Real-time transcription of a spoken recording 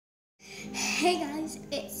Hey guys,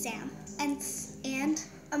 it's Sam and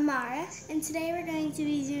Amara, and today we're going to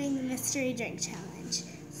be doing the mystery drink challenge.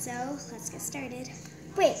 So let's get started.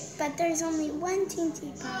 Wait, but there's only one team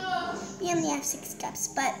teapot. We only have 6 cups,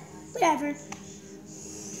 but whatever.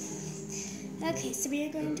 Okay, so we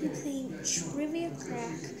are going to be playing Trivia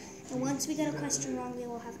Crack, and once we get a question wrong, we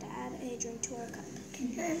will have to add a drink to our cup.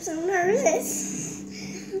 I'm so nervous.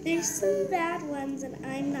 There's some bad ones, and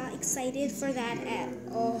I'm not excited for that at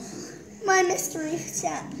all. My mystery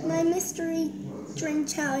drink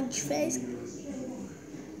challenge face.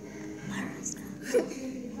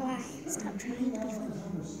 Why? Stop trying to be funny.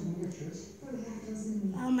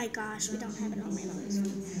 Oh my gosh, we don't have it on my nose.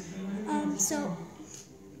 So,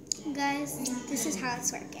 guys, this is how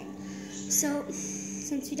it's working. So,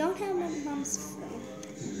 since we don't have my mom's phone,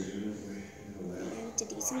 we have to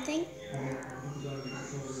do something.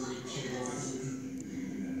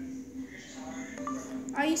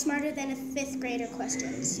 Are you smarter than a 5th grader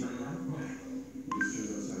questions?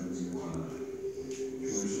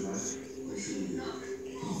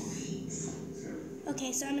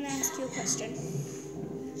 Okay, so I'm going to ask you a question.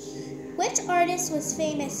 Which artist was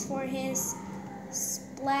famous for his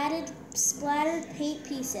splattered paint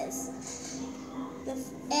pieces?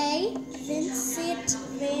 A. Vincent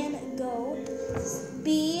van Gogh.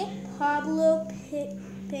 B. Pablo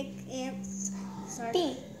Picasso. Sorry.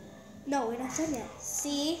 B. No, we're not done yet.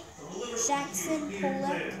 C. Jackson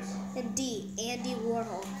Pollock. And D. Andy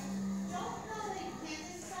Warhol.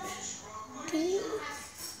 B.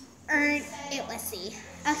 It was C.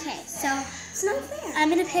 Okay, so It's not fair. I'm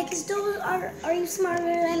gonna pick. Those are you smarter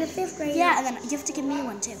than a 5th grader? Yeah, and then you have to give me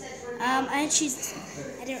one too. I choose.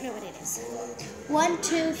 I don't know what it is. 1,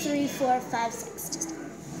 2, 3, 4, 5, 6. Just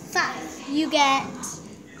 5. You get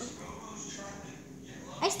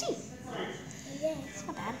iced tea. Yeah. It's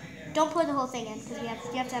not bad. Don't pour the whole thing in because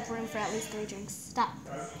you have to have room for at least 3 drinks. Stop.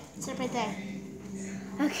 Sit right there.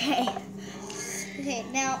 Okay. Okay.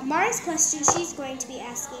 Now Mara's question she's going to be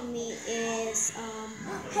asking me is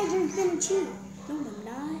Hey, you're gonna cheat. No, I'm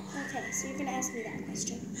not. Okay, so you're gonna ask me that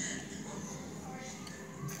question.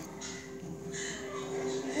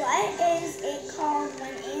 What is it called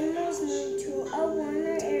when animals move to a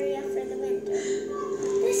warmer area for the winter?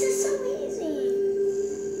 This is so easy.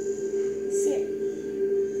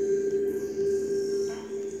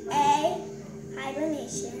 A.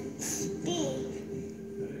 Hibernation. B.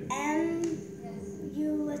 Emulation.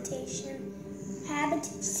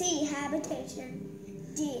 C. Habitation.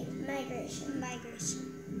 D. Migration.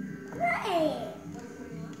 Right.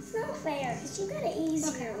 It's not fair because you got an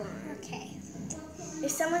easier one. Okay.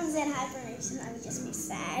 If someone said hibernation, I would just be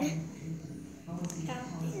sad.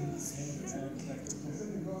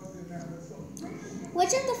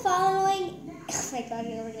 Which of the following? Oh my God,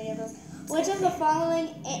 you're never gonna get those. Which of the following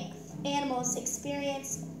animals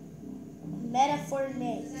experience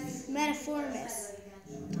metaformis?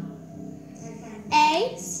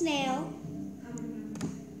 A. Snail.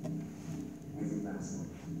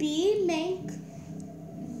 B. Mink.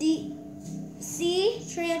 C.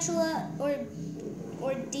 Tarantula.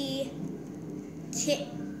 Or D.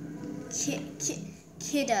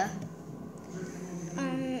 Kida.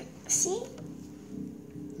 C?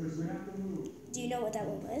 Do you know what that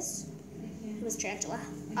one was? It was tarantula.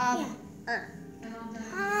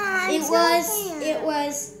 It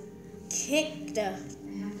was Kida.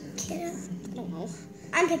 Kidda? I don't know.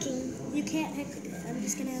 I'm picking. You can't pick. I'm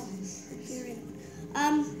just gonna hear it.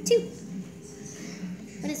 2.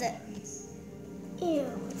 What is it? Ew,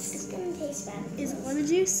 it's just gonna taste bad. Is it lemon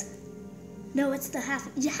juice? No, it's the half.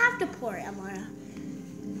 You have to pour it, Amara.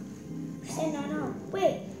 I said no.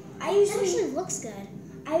 Wait, It actually looks good.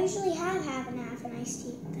 I usually have half and half an iced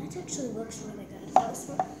tea. That actually looks really good.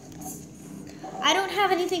 I don't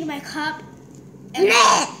have anything in my cup. And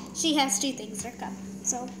she has 2 things in her cup.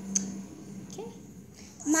 So, okay.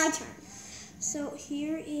 My turn. So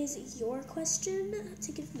here is your question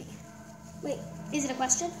to give me. Wait, is it a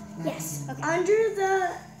question? Yes. Okay. Under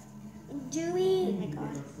the Oh Dewey my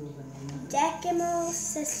God. Decimal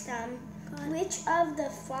System, which of the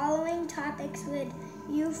following topics would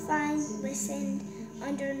you find listed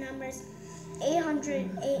under numbers 800,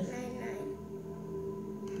 899?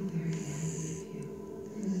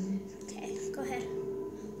 Okay, go ahead.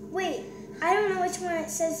 Wait, I don't know which one it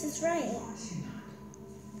says is right.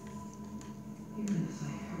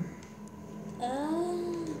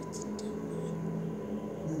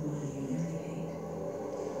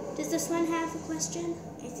 Does this one have a question?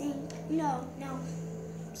 I think. No.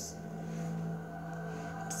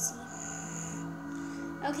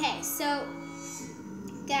 Okay, so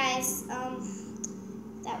guys,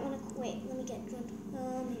 that one. Wait, let me get one.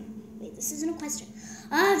 Here. Wait, This isn't a question.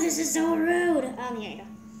 Oh, this is so rude. Here you go.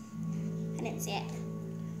 I didn't see it.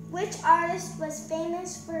 Which artist was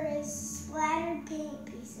famous for his splattered paint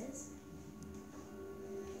pieces?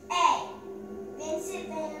 A. Vincent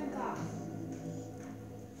van Gogh.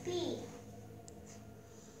 B.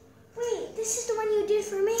 Wait, this is the one you did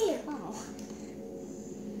for me. Oh.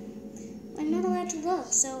 I'm not allowed to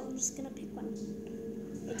look, so I'm just gonna pick one.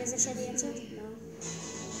 Wait, does it show the answer? No.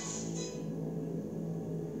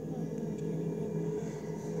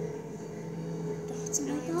 Oh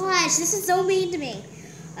my gosh, this is so mean to me.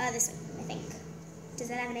 This one, I think. Does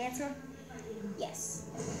that have an answer? Yes.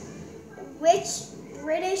 Which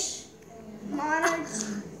British monarch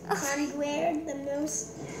conquered the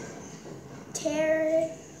most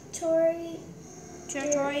territory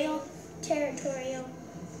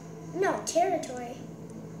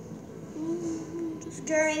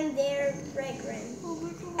during their reign?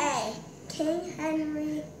 A. King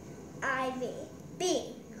Henry IV.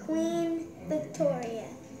 B. Queen Victoria.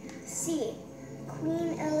 C.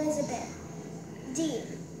 Queen Elizabeth. D.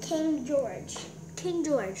 King George. King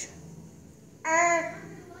George.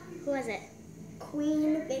 Who was it?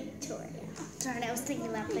 Queen Victoria. Darn, I was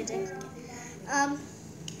thinking that, but I didn't.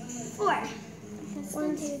 4.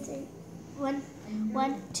 1, 2, 3. 1,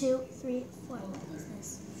 2, 3, 4. What is this?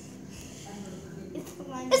 It's the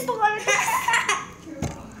one. It's the one.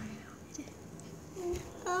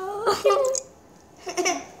 Oh.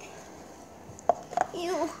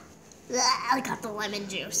 Ew. I got the lemon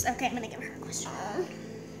juice. Okay, I'm gonna give her a question.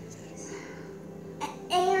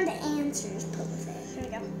 And answers put with it. Here we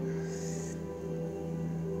go.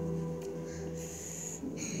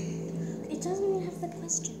 It doesn't even have the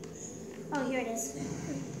question. Oh, here it is.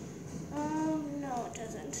 No, it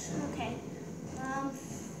doesn't. Okay.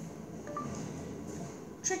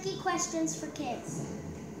 Tricky questions for kids.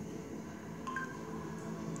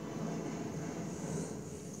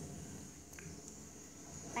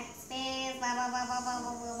 Backspace, blah, blah, blah, blah, blah,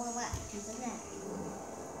 blah, blah, blah, blah. Doesn't matter.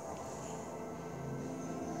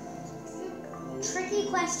 Tricky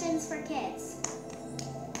questions for kids.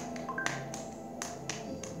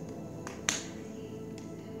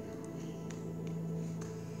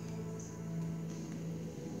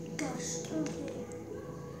 Gosh, okay.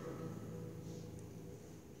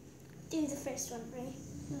 Do the first one, right?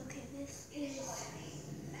 Okay, this is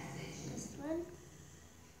this one.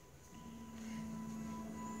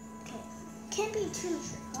 Okay. Can't be too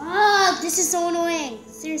tricky. Oh, this is so annoying.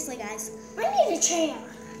 Seriously, guys. I need a chair.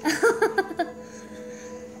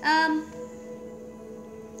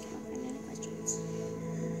 Any questions?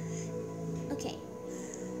 Okay.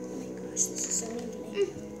 Oh my gosh, this is so mean to me.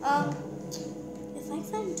 If I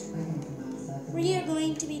find, we are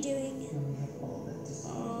going to be doing.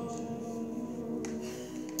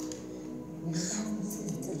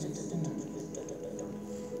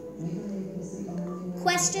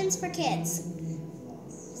 Questions for kids.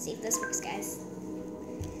 See if this works, guys.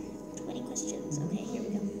 20 questions. Okay, here we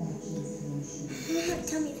go.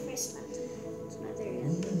 Tell me the first one. It's not there yet.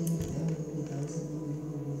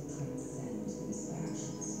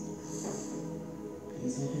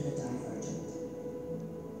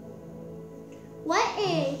 What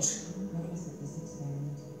age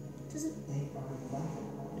does it? Oh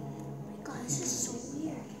my god, this is so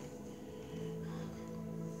weird.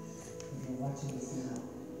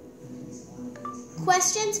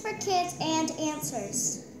 Questions for kids and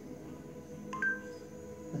answers.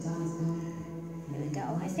 Here we go.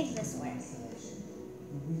 I think this works.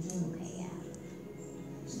 Okay, yeah.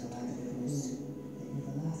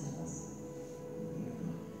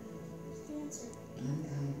 Answer.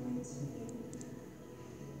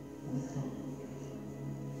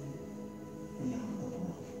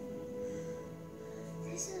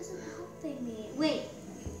 This isn't helping me. Wait.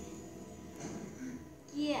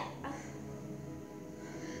 Yeah.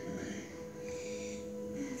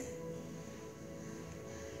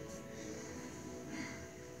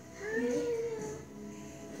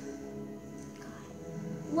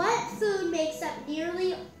 What food makes up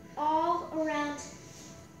nearly all around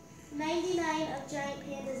 99 of giant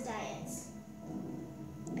pandas' diets?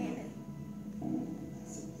 Panda.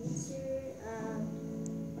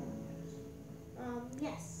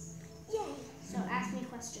 Yes. Yay. So ask me a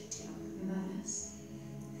question too.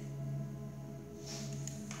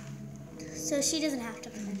 So she doesn't have to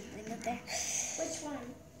put anything up there. Which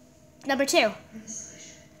one? Number 2.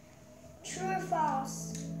 True or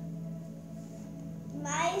false?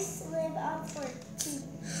 Mice live up to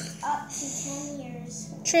 10 years.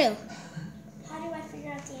 True. How do I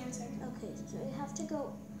figure out the answer? Okay, so you have to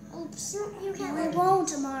go. Oops. You can't. No, I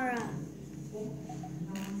won't, Amara.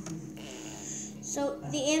 So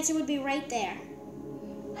the answer would be right there.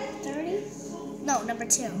 30? No, number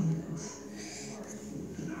 2.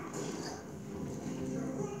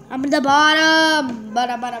 I'm at the bottom.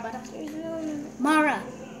 There's no number. Mara.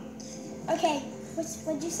 Okay,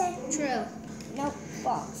 what'd you say? True. Nope,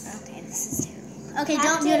 false. Okay, this is terrible. Okay,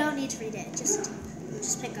 you don't need to read it.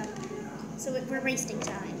 Just pick up. So we're wasting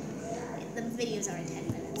time. The video's already 10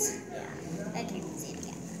 minutes. Yeah. Okay, let's see it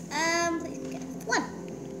again. Please pick it. 1.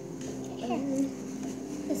 Here.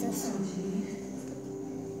 What is this?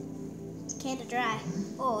 It's Candy Dry.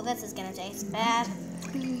 Oh, this is gonna taste bad.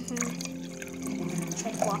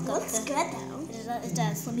 Try to walk up. Looks good though. It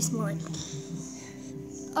does. Let me smell it.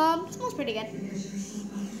 Smells pretty good.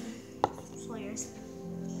 Smell yours.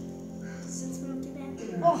 Doesn't smell too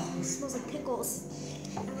bad. Oh, it smells like pickles.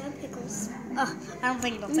 I love pickles. Oh, I don't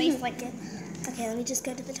think it'll taste like it. Okay, let me just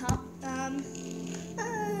go to the top.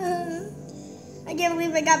 I can't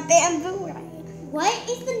believe I got bamboo right. What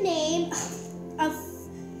is the name of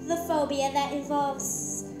the phobia that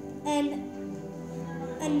involves an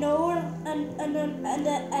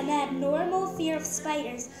abnormal fear of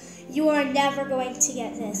spiders? You are never going to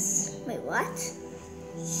get this. Wait, what?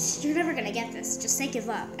 You're never gonna get this. Just say give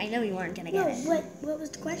up. I know you weren't gonna get it. What was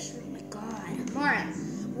the question? Oh my God, Mara,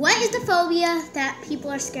 what is the phobia that people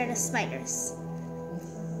are scared of spiders?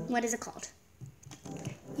 What is it called?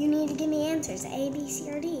 You need to give me answers. A, B, C,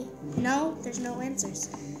 or D. No, there's no answers.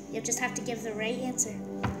 You just have to give the right answer.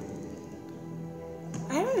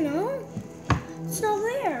 I don't know. It's not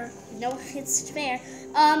there. No, it's fair.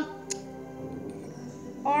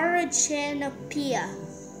 Origin-opia.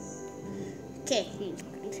 Okay,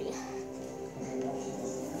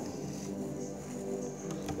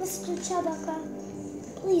 Mr. Chabaka,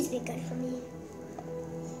 please be good for me.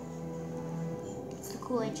 it's the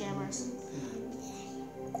Kool-Aid Jammers.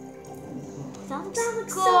 That looks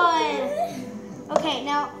so good. good. Okay,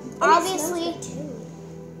 now And it obviously smells good, too.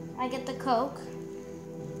 I get the Coke.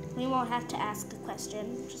 We won't have to ask the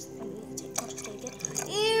question. I'll just take it.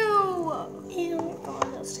 Ew! Ew. Oh,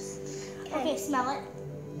 that's just... Okay, smell it.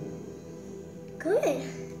 Good.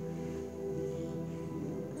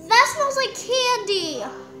 That smells like candy.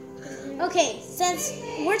 Okay, since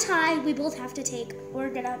we're tied, we both have to take. We're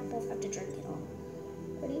gonna both have to drink it all.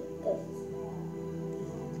 Ready? Go.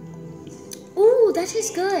 Ooh, that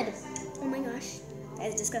tastes good. Oh my gosh. That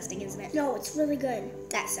is disgusting, isn't it? No, it's really good.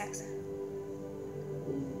 That sucks.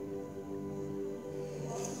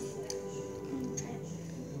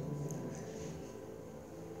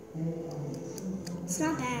 It's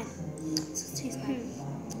not bad. It tastes bad.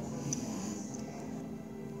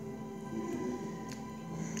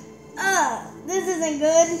 This isn't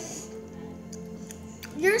good.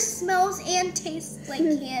 Yours smells and tastes like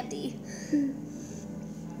candy.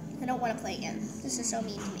 I don't want to play again. This is so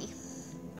mean to me.